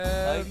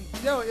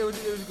It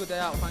was a good day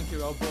out, thank you,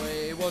 Rob, but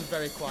it was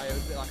very quiet. It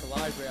was a bit like a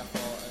library, I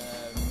thought.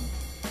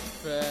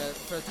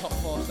 For a top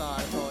four side,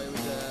 I thought it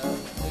was a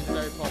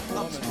very poor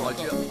performance.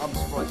 I'm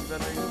surprised you've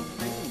ever even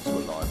been to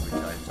a library,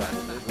 James,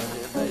 actually,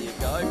 but there you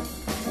go.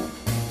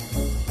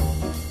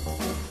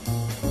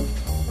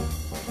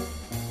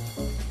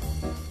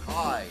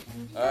 Hi,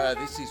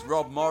 this is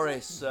Rob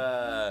Morris.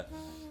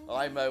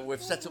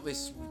 We've set up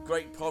this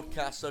great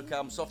podcast. Okay,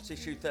 I'm soft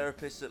tissue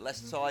therapist at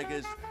Leicester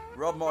Tigers.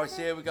 Rob Morris,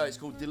 here we go. It's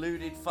called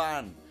Deluded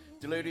Fan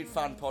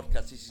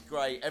Podcast. This is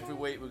great. Every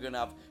week we're going to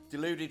have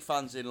deluded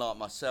fans in like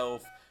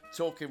myself,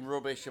 talking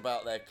rubbish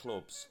about their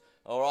clubs.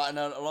 All right, and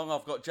along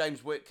I've got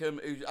James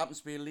Whitcomb, who happens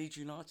to be a Leeds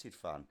United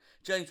fan.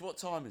 James, what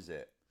time is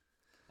it?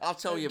 I'll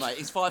tell you, mate.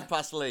 It's 5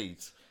 past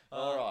Leeds.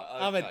 All right.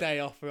 Okay. Have a day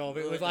off, Rob.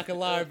 It was like a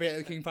library at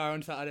the King Power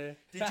on Saturday.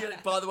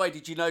 By the way,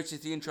 did you notice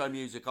the intro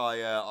music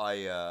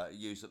I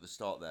used at the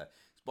start there?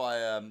 It's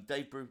by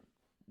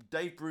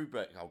Dave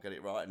Brubeck. I'll get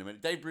it right in a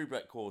minute. Dave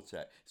Brubeck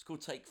Quartet. It's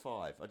called Take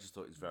 5. I just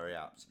thought it was very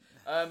apt.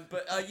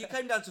 But you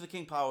came down to the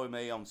King Power with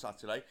me on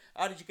Saturday.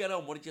 How did you get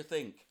on? What did you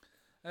think?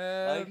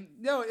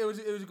 No, it was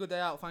a good day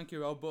out, thank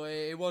you, Rob. But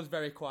it was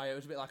very quiet. It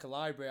was a bit like a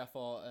library, I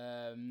thought.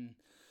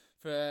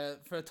 For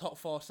a top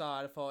four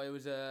side, I thought it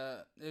was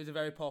a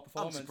very poor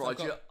performance.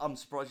 I'm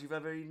surprised you've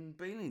ever even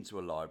been into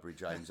a library,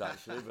 James.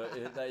 Actually,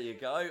 but there you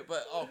go.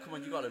 But come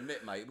on, you got to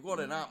admit, mate, what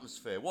an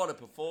atmosphere, what a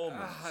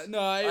performance.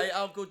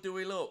 How good do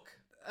we look?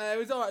 It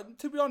was alright.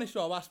 To be honest,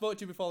 Rob, I spoke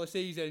to you before the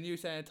season and you were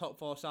saying a top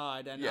four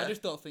side, and yeah. I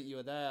just don't think you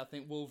were there. I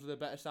think Wolves were the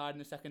better side in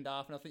the second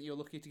half, and I think you were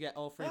lucky to get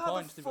all 3 How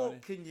points, the to be honest.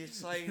 fuck can you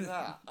say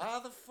that?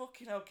 How the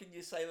fucking hell can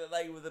you say that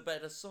they were the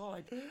better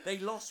side? They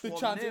lost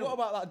 1-0. What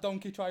about that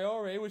donkey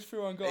Traore? He was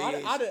through on goal.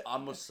 I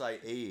must say,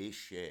 he is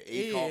shit.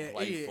 He can't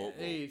play football.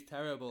 He's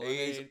terrible. He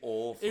is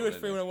awful. He was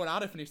through and won.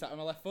 I'd have finished that on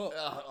my left foot.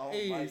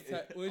 He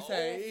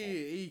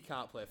he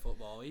can't play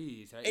football.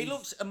 He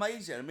looks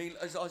amazing. I mean,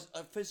 as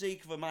a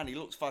physique of a man, he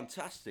looks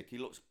fantastic. He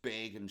looks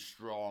big and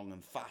strong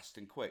and fast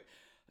and quick.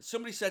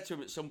 Somebody said to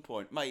him at some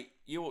point, mate,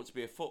 you ought to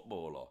be a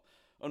footballer.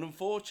 And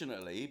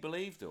unfortunately, he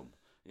believed them.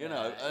 You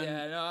know.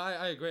 And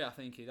I agree. I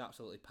think he's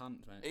absolutely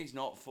pants, mate. He's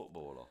not a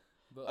footballer.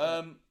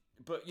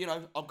 But you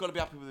know, I've got to be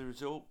happy with the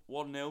result.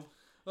 1-0.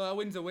 Well, a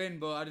win's a win,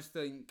 but I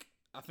think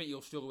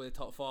you'll struggle with the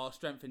top four.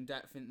 Strength and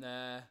depth in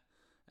there.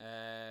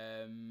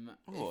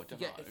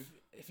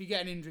 If you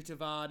get an injury to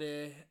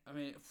Vardy, I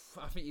mean,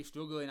 I think you're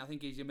struggling. I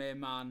think he's your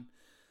main man.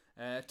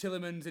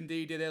 Tillemans and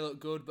Didi, they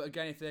look good, but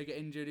again, if they get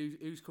injured,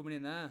 who's coming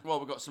in there? Well,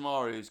 we've got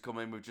Samari who's come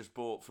in. We've just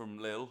bought from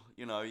Lille.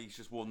 You know, he's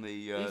just won the.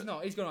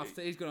 He's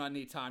going to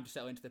need time to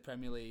settle into the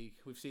Premier League.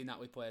 We've seen that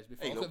with players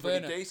before. He looked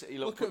pretty decent.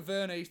 Look at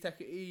Werner.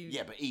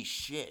 Yeah, but he's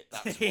shit.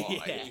 That's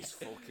why he's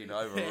fucking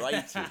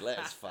overrated.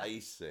 Let's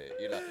face it.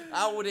 You know,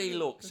 how would he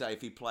look, say,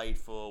 if he played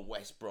for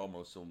West Brom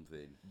or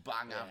something?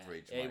 Bang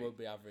average. He would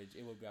be average.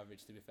 It would be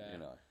average, to be fair. You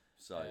know.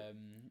 So.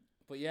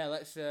 But yeah,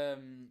 let's.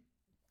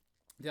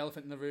 The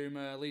elephant in the room,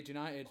 Leeds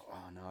United.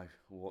 Oh no!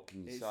 What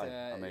can you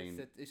say? I mean,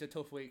 it's a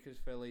tough week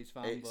for a Leeds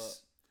fan, but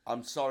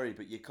I'm sorry,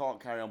 but you can't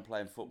carry on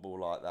playing football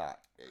like that.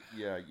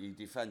 Your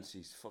defence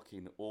is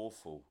fucking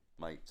awful,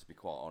 mate. To be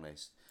quite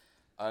honest,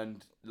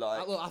 and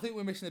like, look, I think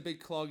we're missing a big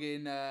clog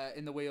in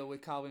the wheel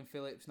with Calvin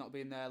Phillips not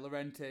being there.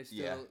 Llorente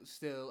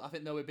still. I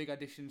think there were big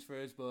additions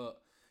for us, but.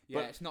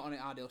 Yeah, it's not an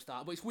ideal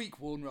start, but it's week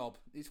 1, Rob.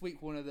 It's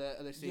week 1 of the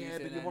season. Yeah,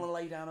 but you want to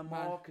lay down a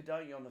marker,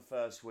 don't you, on the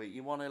first week?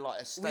 You want to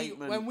a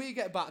statement. When we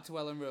get back to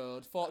Ellen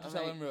Road, Fortress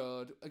Ellen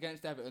Road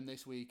against Everton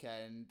this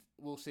weekend,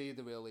 we'll see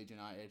the real Leeds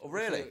United. Oh,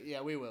 really?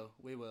 Yeah, we will.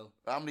 We will.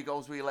 How many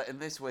goals were you letting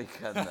this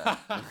weekend then?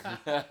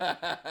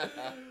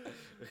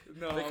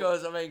 No,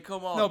 because I mean,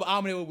 come on. No, but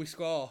how many will we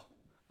score?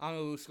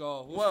 We'll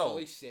score at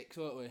least 6,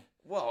 won't we?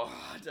 Well,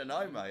 I don't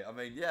know, mate. I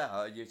mean,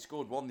 yeah, you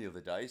scored 1 the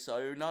other day,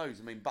 so who knows?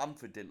 I mean,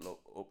 Bamford didn't look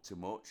up to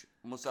much.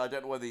 I must say, I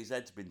don't know whether his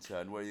head's been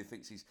turned, whether he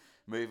thinks he's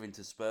moving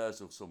to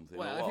Spurs or something.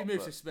 Well, if he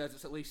moves to Spurs,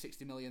 it's at least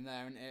 60 million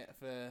there, isn't it?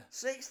 For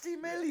 60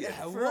 million?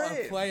 Yeah, for what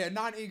him? a player.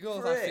 90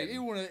 goals last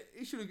year.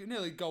 He should have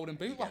nearly golden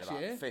boot last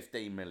year.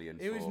 15 million.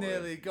 He was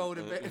nearly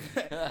golden boot.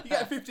 You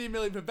get 15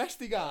 million for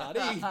Vestergaard.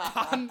 He's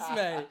pants,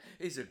 mate.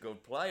 He's a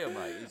good player,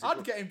 mate.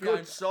 I'd get him behind.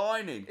 Good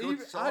signing.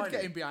 I'd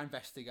get him behind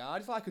Vestergaard.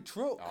 It's like a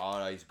truck. Oh,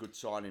 no, he's a good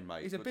signing,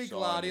 mate. He's a big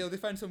lad. He'll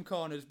defend some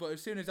corners, but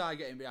as soon as I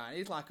get him behind,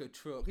 he's like a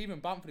truck. Even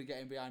Bamford would get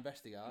him behind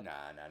Vestergaard. No.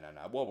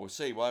 Well, we'll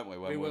see, won't we?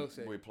 We will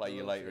see. We play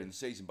you later in the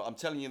season. But I'm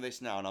telling you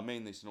this now, and I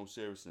mean this in all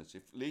seriousness.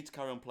 If Leeds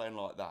carry on playing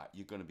like that,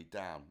 you're going to be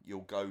down.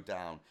 You'll go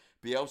down.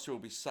 Bielsa will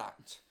be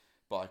sacked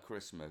by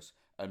Christmas,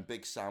 and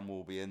Big Sam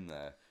will be in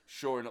there,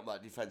 shoring up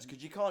that defence.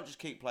 Because you can't just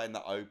keep playing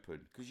that open.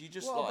 Because you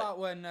just what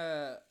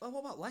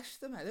about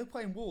Leicester, mate? They were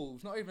playing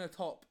Wolves, not even a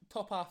top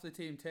half of the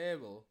team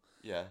table.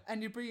 Yeah.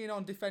 And you're bringing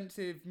on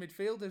defensive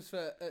midfielders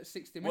for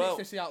 60 minutes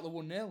to see out the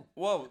 1-0.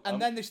 Well, and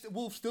then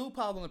Wolves still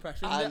piled on the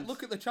pressure. And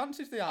look at the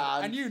chances they had,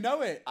 and you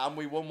know it. And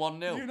we won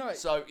 1-0. You know it.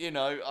 So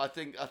I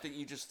think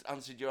you just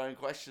answered your own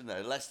question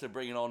there. Leicester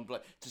bringing on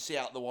to see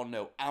out the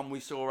 1-0, and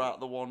we saw out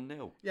the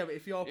 1-0. Yeah, but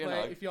if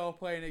you're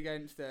playing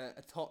against a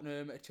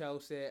Tottenham, a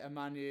Chelsea, a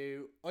Man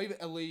U, or even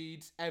a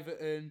Leeds,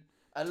 Everton.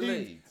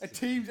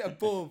 Teams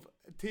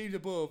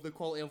above the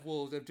quality of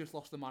Wolves. They've just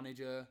lost the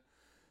manager.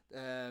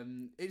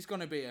 It's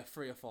going to be a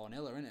 3 or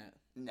 4-0, isn't it?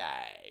 No.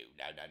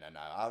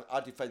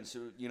 Our defence,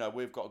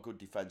 we've got a good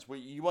defence.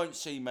 You won't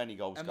see many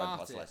goals going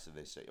past Leicester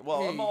this season.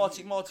 Well,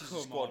 Marty's a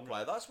squad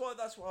player. That's why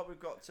we've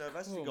got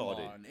Vestergaard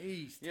in.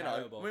 He's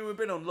terrible. We've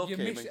been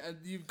unlucky.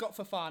 You've got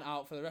Fofana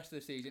out for the rest of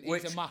the season.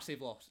 He's a massive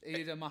loss.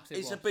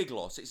 It's a big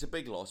loss. It's a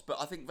big loss. But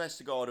I think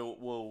Vestergaard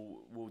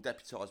will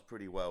deputise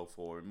pretty well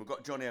for him. We've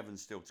got Johnny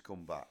Evans still to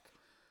come back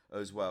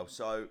as well.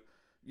 So,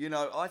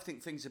 I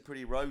think things are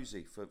pretty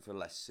rosy for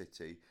Leicester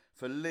City.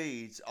 For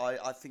Leeds,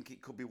 I think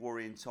it could be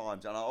worrying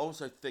times, and I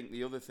also think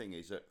the other thing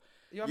is that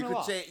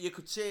you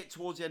could see it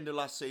towards the end of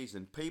last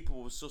season.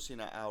 People were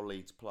sussing at how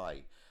Leeds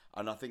play,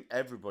 and I think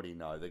everybody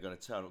know they're going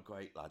to turn up.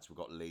 Great lads, we've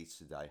got Leeds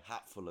today,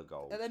 hat full of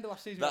goals. At the end of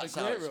last season, we had a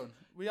great run.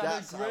 We had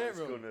a great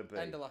run.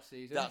 End of last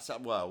season.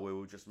 We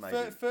will just make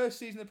it. First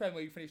season of the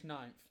Premier League, finished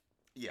 9th.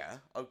 Yeah,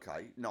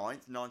 okay,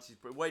 9th. 9th is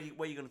where are you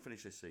going to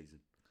finish this season?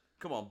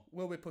 Come on.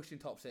 We'll be pushing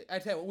top 6. I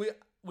tell you what,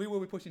 we will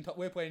be pushing top.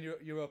 We're playing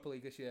Europa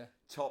League this year.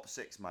 Top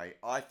 6, mate.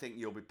 I think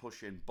you'll be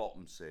pushing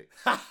bottom 6.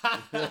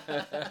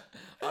 I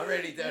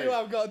really do. You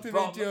have got to be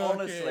joking.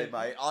 Honestly,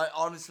 mate. I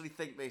honestly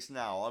think this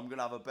now. I'm going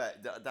to have a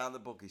bet down the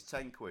bookies,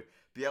 10 quid.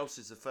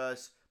 Bielsa's the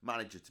first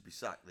manager to be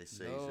sacked this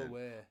season. No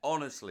way.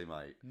 Honestly,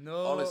 mate.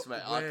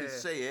 Way. I can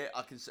see it.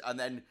 And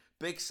then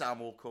Big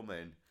Sam will come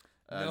in.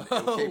 He'll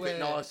keep it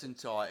nice and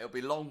tight. It'll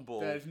be long ball.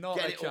 There's not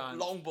a chance.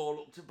 Long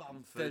ball up to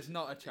Bamford. There's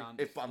not a chance.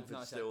 If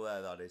Bamford's still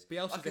there, that is.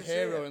 Bielsa's the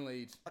hero in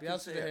Leeds.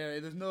 Bielsa's the hero.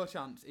 There's no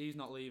chance he's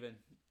not leaving.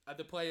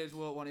 The players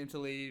won't want him to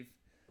leave.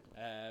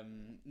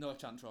 No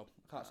chance, Rob.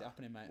 Can't see it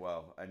happening, mate.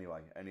 Well,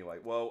 anyway.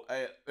 Well,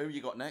 who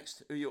you got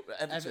next?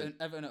 Everton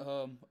at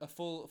home. A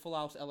full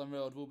house Ellen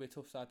Road will be a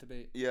tough side to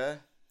beat. Yeah.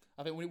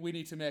 I think we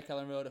need to make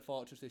Ellen Road a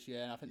fortress this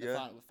year, and I think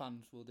the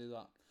fans will do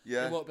that.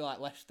 Yeah. It won't be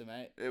like Leicester,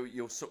 mate.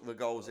 You'll suck the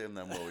goals in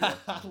then, will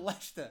you?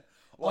 Leicester.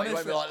 What, you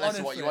won't be like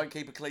Leicester, you won't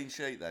keep a clean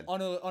sheet then?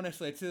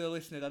 Honestly, to the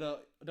listeners, I don't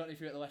know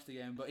if you're at the Leicester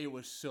game, but it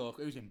was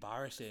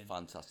embarrassing.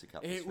 Fantastic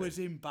atmosphere. It was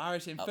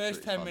embarrassing. Absolutely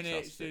First 10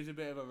 minutes, there was a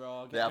bit of a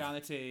raw, get behind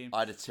the team. I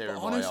had a tear in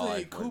my eye.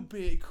 Honestly,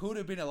 it could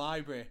have been a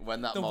library.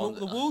 When the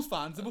Wolves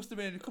fans, there must have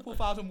been a couple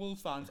thousand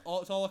Wolves fans.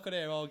 It's all I could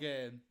hear all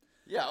game.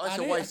 Yeah, that's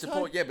a waste of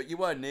point. Yeah, but you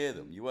weren't near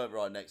them. You weren't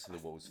right next to the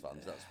Wolves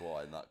fans. That's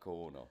why, in that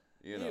corner.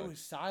 It was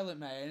silent,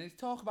 mate. And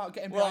talk about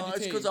getting behind your team. Well,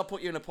 it's because I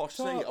put you in a posh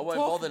seat. I won't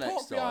bother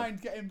next time.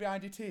 Getting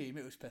behind your team,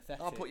 it was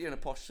pathetic. I'll put you in a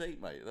posh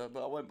seat, mate.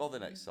 But I won't bother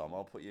next time.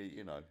 I'll put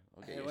you,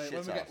 I'll get you a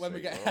shit out when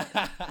we get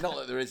Not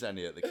that there is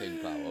any at the King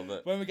Power,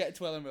 but... When we get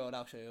to Ellen Road,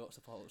 I'll show you what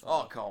support looks like.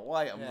 Oh, I can't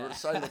wait. I'm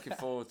so looking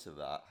forward to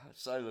that.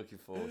 So looking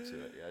forward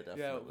to it. Yeah,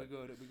 definitely. Yeah,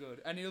 it'll be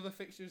good. Any other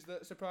fixtures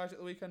that surprised at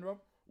the weekend, Rob?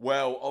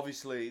 Well,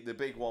 obviously the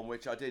big one,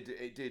 which I did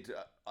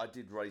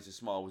raise a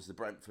smile, was the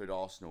Brentford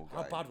Arsenal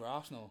game. How bad were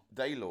Arsenal?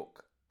 They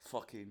look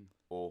fucking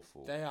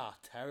awful. They are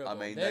terrible. I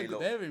mean,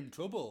 they're in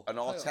trouble. And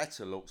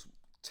Arteta looks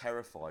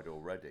terrified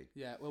already.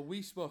 Yeah, well,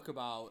 we spoke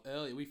about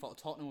earlier. We thought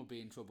Tottenham would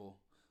be in trouble,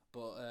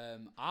 but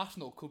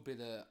Arsenal could be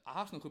the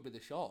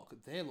shock.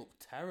 They look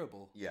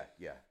terrible. Yeah.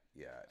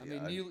 I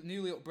mean,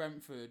 newly up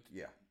Brentford.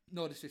 Yeah.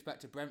 No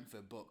disrespect to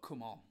Brentford, but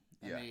come on.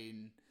 Yeah. I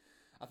mean,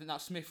 I think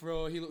that Smith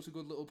Rowe, he looks a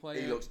good little player.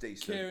 He looks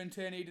decent. Kieran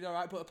Tierney, he did all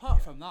right, but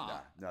apart from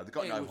that... No, they've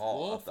got no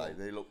heart, have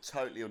they? They look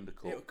totally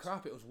undercooked. It was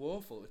crap, it was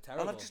woeful, it was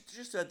terrible. And I've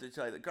just heard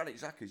today that Granit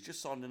Xhaka's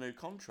just signed a new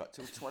contract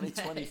till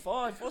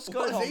 2025. What's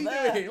going on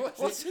there? Doing?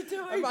 What's he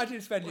doing?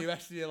 Imagine spending the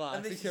rest of your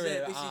life in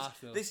career at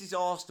Arsenal. This is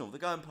Arsenal. They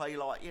go and play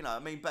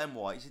Ben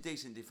White, he's a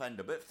decent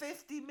defender, but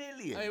 50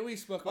 million I mean, we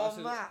spoke about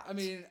that. I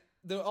mean,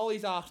 all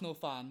these Arsenal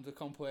fans are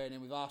complaining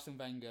with Arsene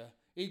Wenger.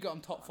 He got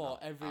them top 4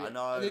 every year. I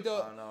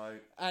know.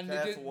 And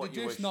they're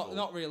just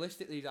not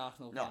realistic, these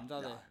Arsenal fans,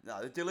 are they?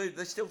 No,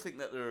 they still think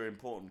that they're an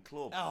important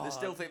club. They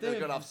still think they're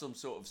going to have some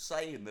sort of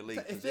say in the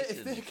league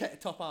position. If they get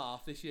top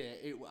half this year,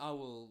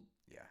 it'll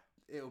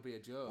be a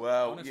joke.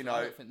 Well, honestly,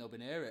 I don't think they'll be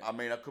near it. I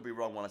mean, I could be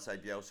wrong when I say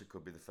Bielsa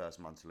could be the first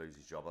man to lose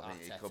his job. I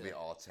think it could be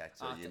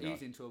Arteta.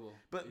 He's in trouble.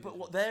 But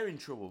what they're in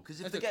trouble because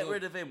if they get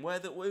rid of him, where are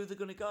they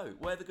going to go?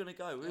 Who are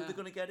they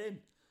going to get in?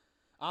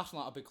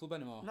 Arsenal aren't a big club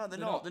anymore. No, they're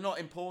not. They're not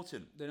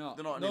important. They're not.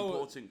 They're not an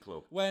important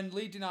club. When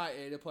Leeds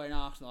United are playing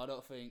Arsenal, I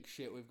don't think,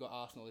 we've got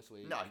Arsenal this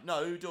week.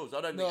 No, who does?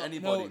 I don't think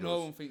anybody does.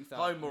 No one thinks that.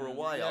 Home or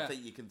away, I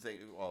think you can think,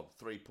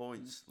 3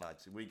 points,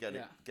 lads. If we get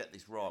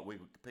this right, we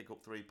pick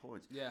up 3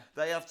 points. Yeah.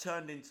 They have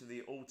turned into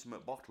the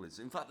ultimate bottlers.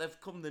 In fact, they've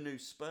become the new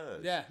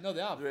Spurs. Yeah, no,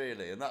 they have.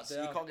 Really, and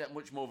can't get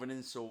much more of an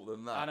insult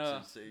than that. I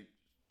know.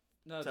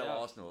 Tell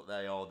Arsenal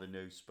that they are the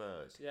new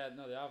Spurs. Yeah,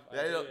 no, they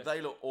have.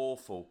 They look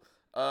awful.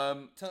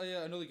 Tell you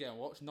another game.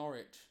 Watch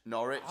Norwich.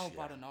 Norwich. How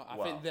bad are Norwich?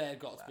 I think they've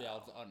got to be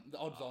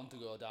odds on to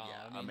go down.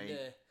 Yeah, I mean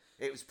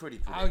It was pretty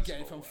predictable. I would get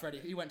it from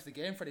Freddie. He went to the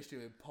game, Freddie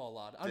Stewart, poor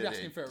lad. I'd be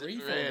asking him for a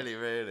refund.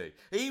 Really.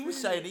 He was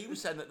saying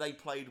that they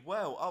played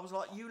well. I was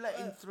like, you let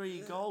in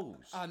 3 goals.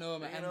 I know,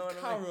 man. And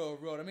Carrow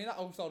Road. I mean, that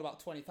all sold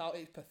about 20,000.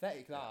 It's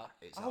pathetic, that.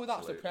 How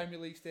that's a Premier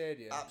League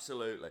stadium?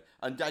 Absolutely.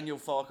 And Daniel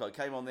Farke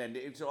came on the end.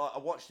 I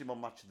watched him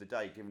on Match of the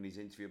Day giving his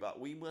interview about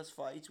we must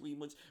fight,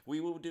 we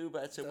will do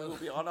better, we will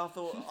be on.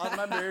 I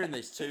remember hearing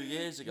this 2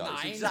 years ago.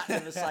 It's exactly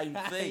the same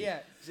thing. Yeah.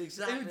 It's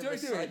exactly the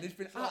same. They've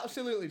been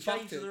absolutely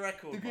Change battered. the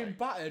record. They've been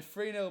battered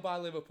 3-0 by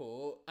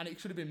Liverpool, and it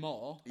should have been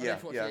more.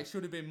 It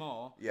should have been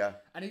more. Yeah.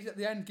 And he's at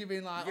the end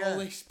giving all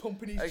this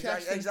pumping his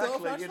chest and exactly,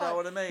 stuff. you know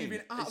what I mean? He's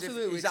been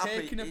absolutely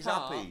taken apart. He's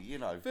happy, you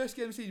know. First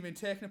game of the season, been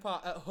taken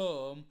apart at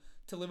home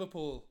to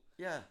Liverpool.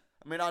 Yeah.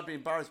 I mean, I'd be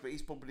embarrassed, but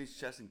he's pumping his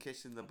chest and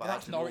kissing the badge.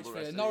 That's Norwich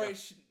for you.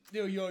 Norwich,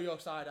 you're your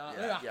side out.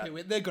 Yeah, they're happy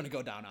with. They're going to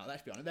go down now.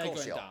 Let's be honest. They're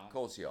going down. Of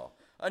course you are.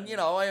 And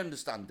I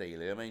understand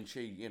Delia. I mean,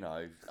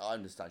 I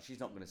understand she's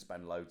not going to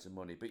spend loads of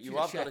money, but she's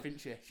a chef, isn't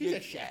she? She's a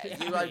chef.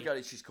 You have got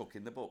it. She's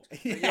cooking the books.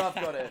 But you have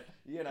got to,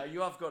 you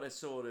have got to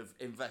sort of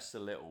invest a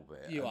little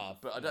bit. You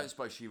have. But I don't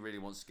suppose she really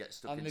wants to get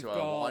stuck into her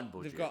wine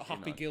budget. They've got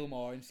Happy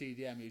Gilmore in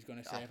CDM who's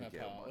going to save her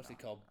part. What's he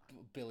called?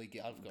 Billy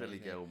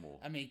Gilmore.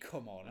 I mean,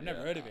 come on. I've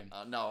never heard of him.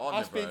 No,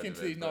 I'm speaking to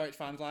these Norwich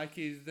fans like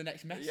he's the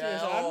next Messi.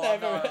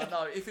 Yeah,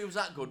 no. If he was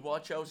that good, why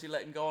Chelsea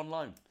let him go on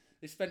loan?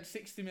 They spent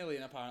 60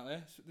 million apparently.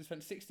 They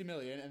spent 60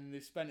 million and they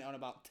spent it on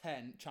about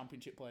 10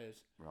 Championship players.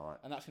 Right.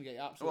 And that's going to get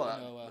you absolutely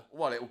nowhere.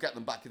 Well, it will get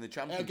them back in the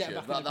Championship.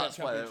 That's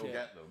where it will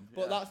get them.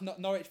 But that's not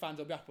Norwich fans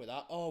will be happy with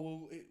that. Oh,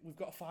 well, we've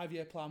got a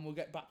 5-year plan. We'll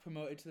get back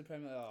promoted to the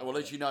Premier League. Well,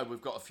 as you know,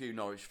 we've got a few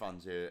Norwich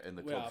fans here in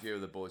the club, a few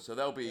of the boys. So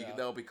they'll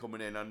be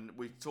coming in, and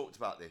we've talked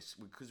about this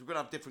because we're going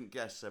to have different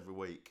guests every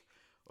week.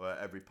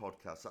 Every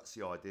podcast, that's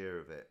the idea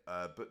of it.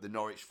 But the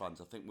Norwich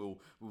fans, I think we'll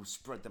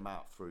spread them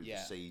out through the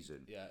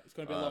season. Yeah, it's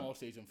going to be a long old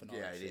season for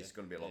Norwich. Yeah, it is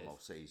going to be a long old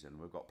season.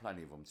 We've got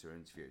plenty of them to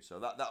interview, so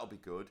that'll be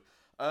good.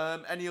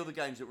 Any other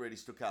games that really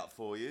stuck out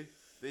for you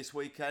this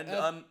weekend?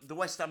 The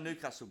West Ham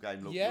Newcastle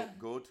game looked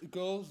good.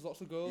 Goals, lots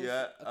of goals.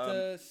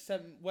 Yeah.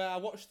 Where I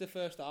watched the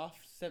first half,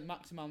 St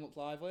Maximin looked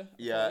lively.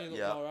 He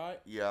looked all right.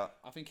 Yeah.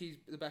 I think he's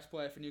the best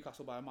player for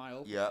Newcastle by a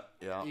mile. Yeah.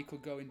 He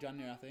could go in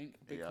January, I think.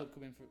 Big club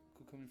could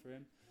come in for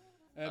him.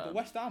 But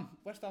West Ham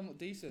look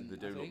decent. They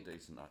do look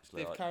decent,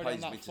 actually. They've carried on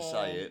that form. to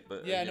say it,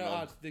 but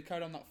they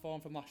carried on that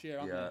form from last year,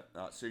 haven't they?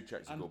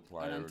 Souček's a good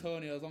player. And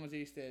Antonio, as long as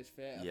he stays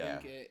fit, I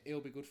think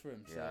he'll be good for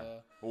him. Yeah. So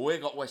well, we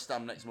got West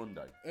Ham next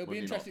Monday. It'll be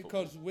interesting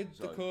because with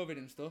the COVID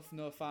and stuff,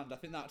 no fans. I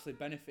think that actually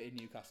benefited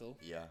Newcastle.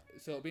 Yeah.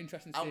 So it'll be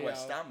interesting to see. And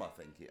West Ham, I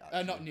think it.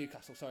 Actually. Not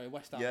Newcastle, sorry,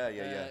 West Ham. Yeah.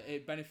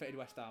 It benefited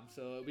West Ham,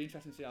 so it'll be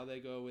interesting to see how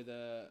they go with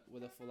a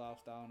full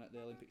house down at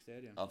the Olympic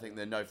Stadium. I think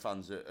there are no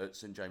fans at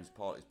St James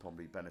Park has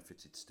probably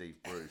benefited Steve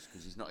Bruce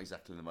because he's not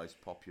exactly the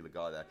most popular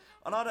guy there,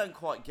 and I don't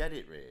quite get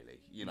it really.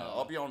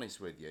 I'll be honest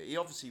with you. He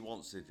obviously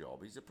wants the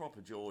job. He's a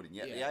proper Jordan,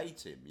 yet they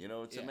hate him. You know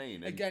what I mean?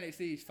 And again, it's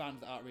these fans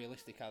that aren't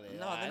realistic, are they?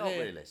 No, they're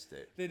not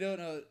realistic. They don't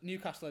know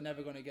Newcastle are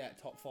never going to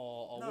get top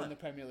 4 or win the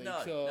Premier League.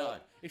 No.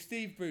 If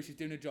Steve Bruce is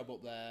doing a job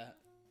up there,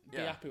 be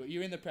happy with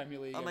you're in the Premier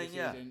League every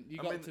season.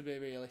 You've got to be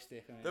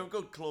realistic. They're a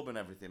good club and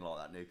everything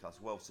like that.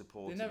 Newcastle, well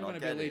supported. They're never going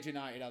to be a Leeds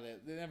United, are they?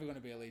 They're never going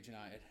to be a Leeds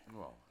United.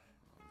 Well.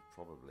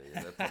 Probably.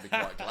 They're probably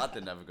quite glad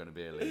they're never going to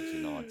be a Leeds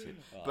United.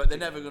 But they're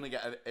never going to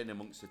get in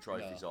amongst the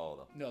trophies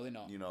either. No, they're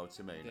not. You know what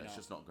I mean? It's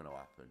just not going to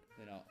happen.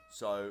 They're not.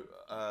 So,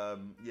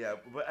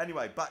 but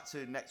anyway, back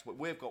to next week.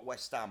 We've got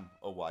West Ham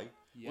away,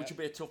 which will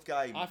be a tough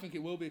game. I think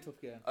it will be a tough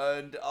game.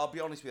 And I'll be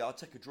honest with you, I'll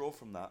take a draw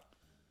from that.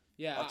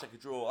 Yeah, I'll take a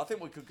draw. I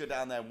think we could go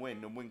down there and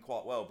win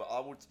quite well.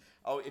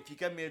 But if you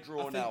give me a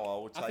draw now,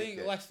 I would take it. I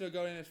think Leicester are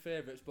going in as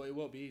favourites, but it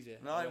won't be easy.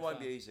 No, it won't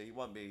be easy. It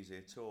won't be easy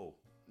at all.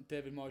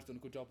 David Moyes done a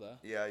good job there.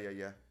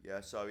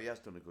 Yeah. So he has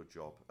done a good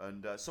job,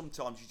 and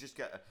sometimes you just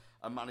get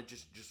a manager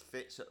just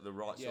fits at the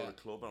right sort of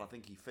club, and I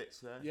think he fits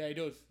there. Yeah, he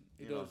does.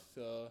 He does.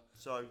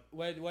 So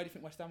where do you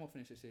think West Ham will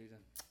finish this season?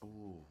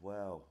 Oh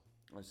well,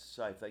 as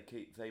I say,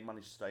 if they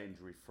manage to stay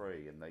injury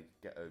free and they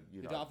get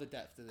they don't have the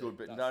depth, do they? Good,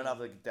 but don't have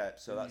the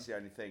depth, so that's the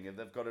only thing, and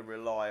they've got to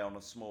rely on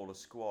a smaller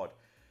squad.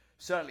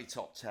 Certainly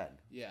top 10.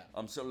 Yeah.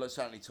 I'm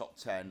certainly top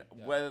 10.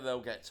 Yeah. Whether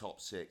they'll get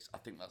top 6, I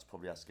think that's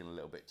probably asking a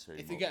little bit too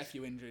much. If they get a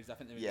few injuries, I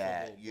think they're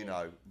in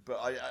trouble. But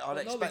I'd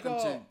expect them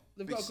to.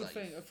 They've got a good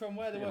thing. From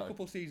where they were a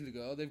couple of seasons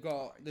ago, they've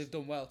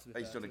done well. To be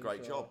fair. He's done a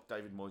great job.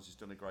 David Moyes has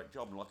done a great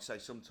job. And like I say,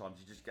 sometimes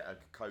you just get a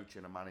coach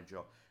and a manager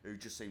who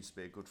just seems to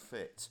be a good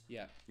fit.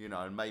 Yeah.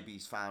 And maybe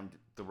he's found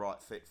the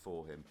right fit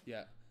for him.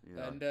 Yeah.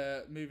 And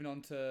moving on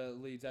to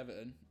Leeds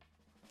Everton,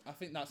 I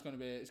think that's going to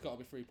be. It's got to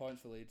be 3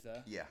 points for Leeds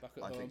there. Yeah, back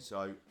at I home. think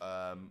so.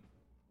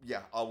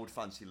 I would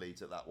fancy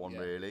Leeds at that one,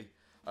 really.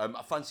 I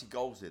fancy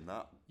goals in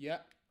that. Yeah.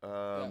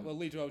 Well,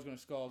 Leeds are always going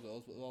to score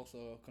goals, but they'll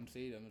also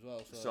concede them as well.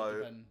 So it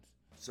depends.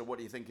 So what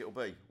do you think it'll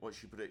be?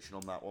 What's your prediction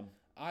on that one?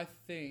 I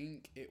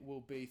think it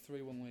will be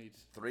 3-1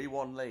 Leeds.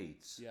 3-1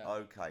 Leeds? Yeah.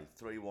 Okay,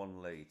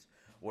 3-1 Leeds.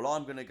 Well,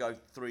 I'm going to go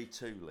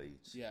 3-2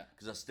 Leeds. Yeah.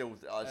 Because I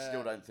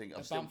still don't think...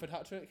 Bamford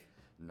hat-trick?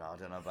 No, I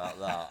don't know about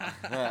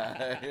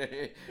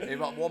that.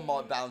 One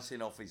might bounce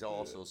in off his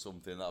arse or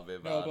something. That'd be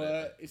about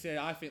it.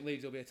 I think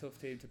Leeds will be a tough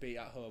team to beat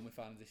at home with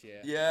fans this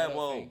year. Yeah, I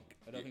don't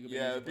think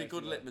it'd be a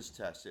good litmus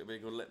test. It'd be a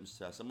good litmus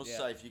test. I must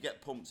say, if you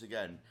get pumped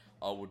again,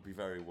 I would be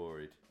very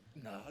worried.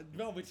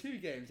 No, we're 2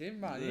 games in,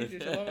 man.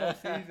 It's a long old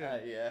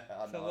season. Yeah, I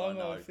know. It's a long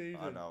old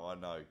season. I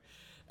know.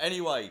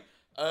 Anyway.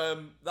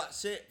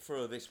 That's it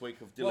for this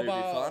week of Deluded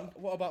Fan.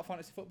 What about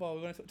fantasy football?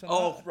 We're going to touch on that.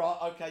 Oh, right,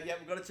 okay, yeah,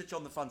 we're going to touch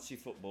on the fantasy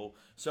football.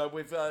 So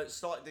we've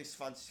started this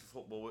fantasy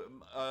football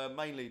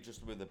mainly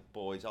just with the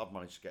boys. I've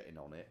managed to get in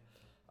on it.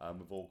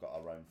 We've all got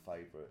our own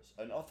favourites.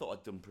 And I thought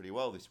I'd done pretty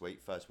well this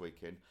week, first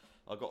week in.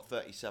 I got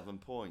 37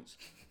 points.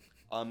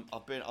 I'm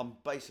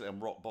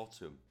rock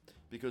bottom.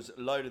 Because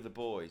a load of the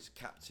boys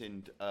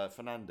captained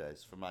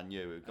Fernandes from Man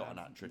U, who got an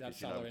hat-trick,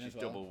 which is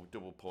double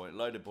point. A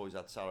load of boys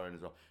had Salah in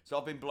as well. So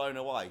I've been blown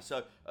away.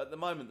 So at the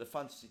moment, the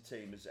fantasy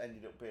team has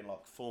ended up being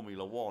like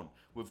Formula One.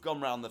 We've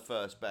gone round the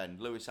first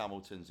bend. Lewis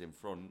Hamilton's in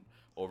front,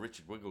 or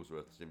Richard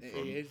Wigglesworth's in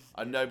front. He is.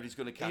 And nobody's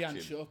going to catch him. He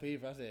hasn't shut up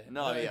either, has he?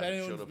 No, he hasn't shut up. If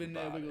anyone's been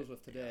near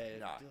Wigglesworth today,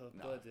 no,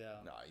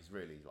 he's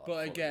really like...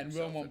 But again,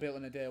 Rome wasn't built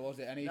in a day, was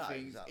it? And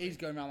he's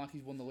going around like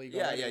he's won the league.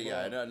 Yeah.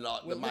 And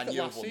like the Man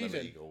U won the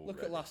league already.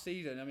 Look at last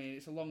season. I mean,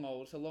 it's a long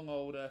old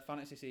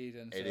fantasy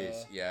season. It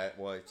is, yeah.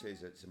 Well, it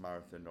is. It's a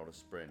marathon, not a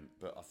sprint.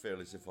 But I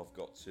feel as if I've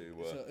got to...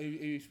 So who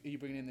are you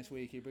bringing in this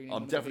week?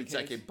 I'm definitely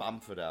taking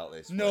Bamford out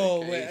this week.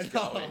 No,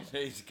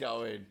 He's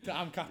going.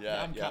 I'm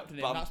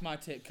captaining. That's my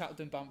tip.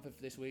 Captain Bamford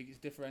for this week. It's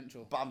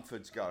differential.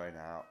 Bamford's going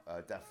out,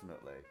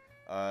 definitely.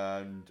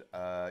 And,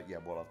 I've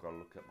got to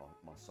look at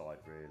my side,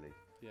 really.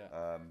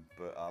 Yeah.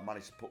 But I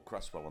managed to put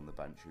Cresswell on the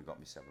bench, who got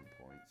me 7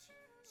 points.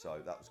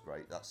 So that was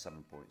great. That's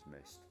 7 points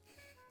missed.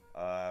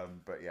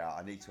 But yeah,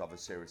 I need to have a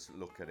serious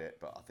look at it.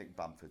 But I think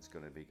Bamford's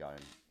going to be going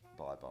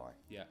bye-bye.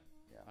 Yeah,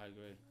 I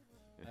agree.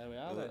 There we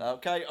are then.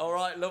 Okay, all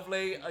right,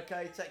 lovely.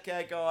 Okay, take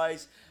care,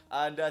 guys.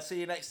 And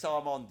see you next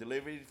time on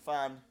Deluded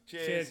Fan.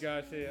 Cheers. Cheers,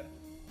 guys. See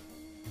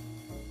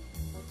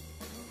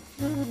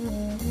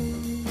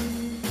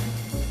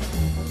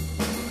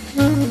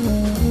ya.